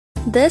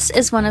This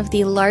is one of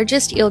the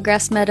largest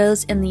eelgrass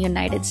meadows in the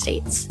United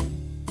States.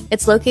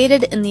 It's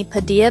located in the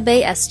Padilla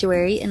Bay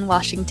estuary in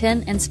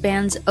Washington and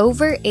spans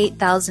over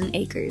 8,000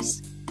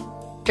 acres.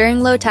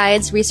 During low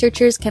tides,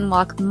 researchers can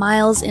walk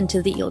miles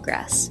into the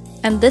eelgrass,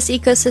 and this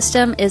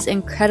ecosystem is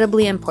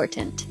incredibly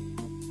important.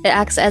 It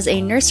acts as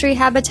a nursery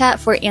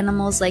habitat for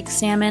animals like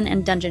salmon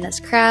and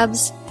Dungeness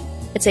crabs.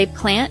 It's a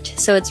plant,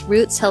 so its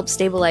roots help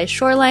stabilize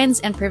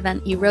shorelines and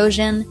prevent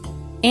erosion,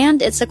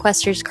 and it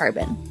sequesters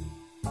carbon.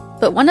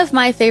 But one of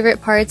my favorite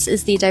parts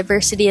is the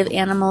diversity of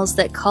animals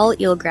that call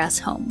eelgrass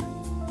home.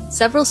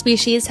 Several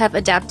species have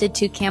adapted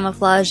to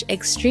camouflage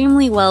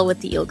extremely well with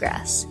the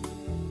eelgrass,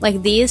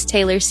 like these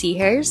Taylor sea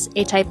hares,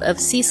 a type of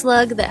sea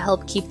slug that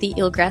help keep the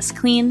eelgrass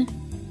clean,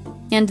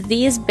 and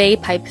these bay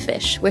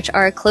pipefish, which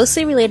are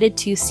closely related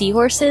to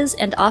seahorses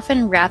and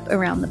often wrap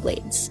around the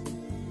blades.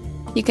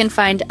 You can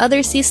find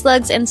other sea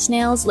slugs and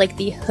snails like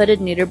the hooded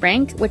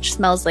nudibranch, which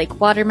smells like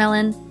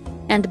watermelon,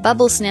 and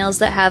bubble snails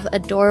that have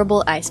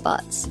adorable eye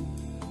spots.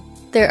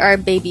 There are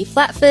baby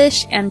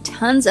flatfish and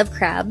tons of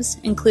crabs,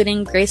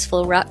 including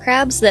graceful rock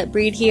crabs that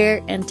breed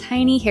here and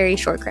tiny hairy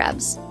shore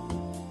crabs.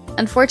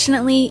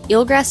 Unfortunately,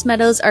 eelgrass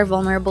meadows are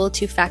vulnerable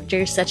to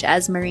factors such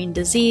as marine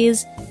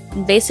disease,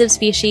 invasive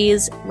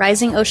species,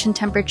 rising ocean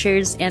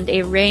temperatures, and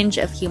a range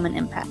of human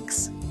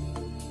impacts.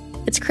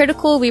 It's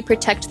critical we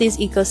protect these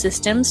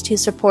ecosystems to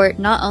support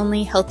not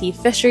only healthy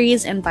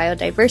fisheries and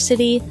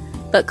biodiversity,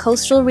 but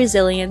coastal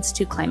resilience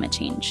to climate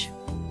change.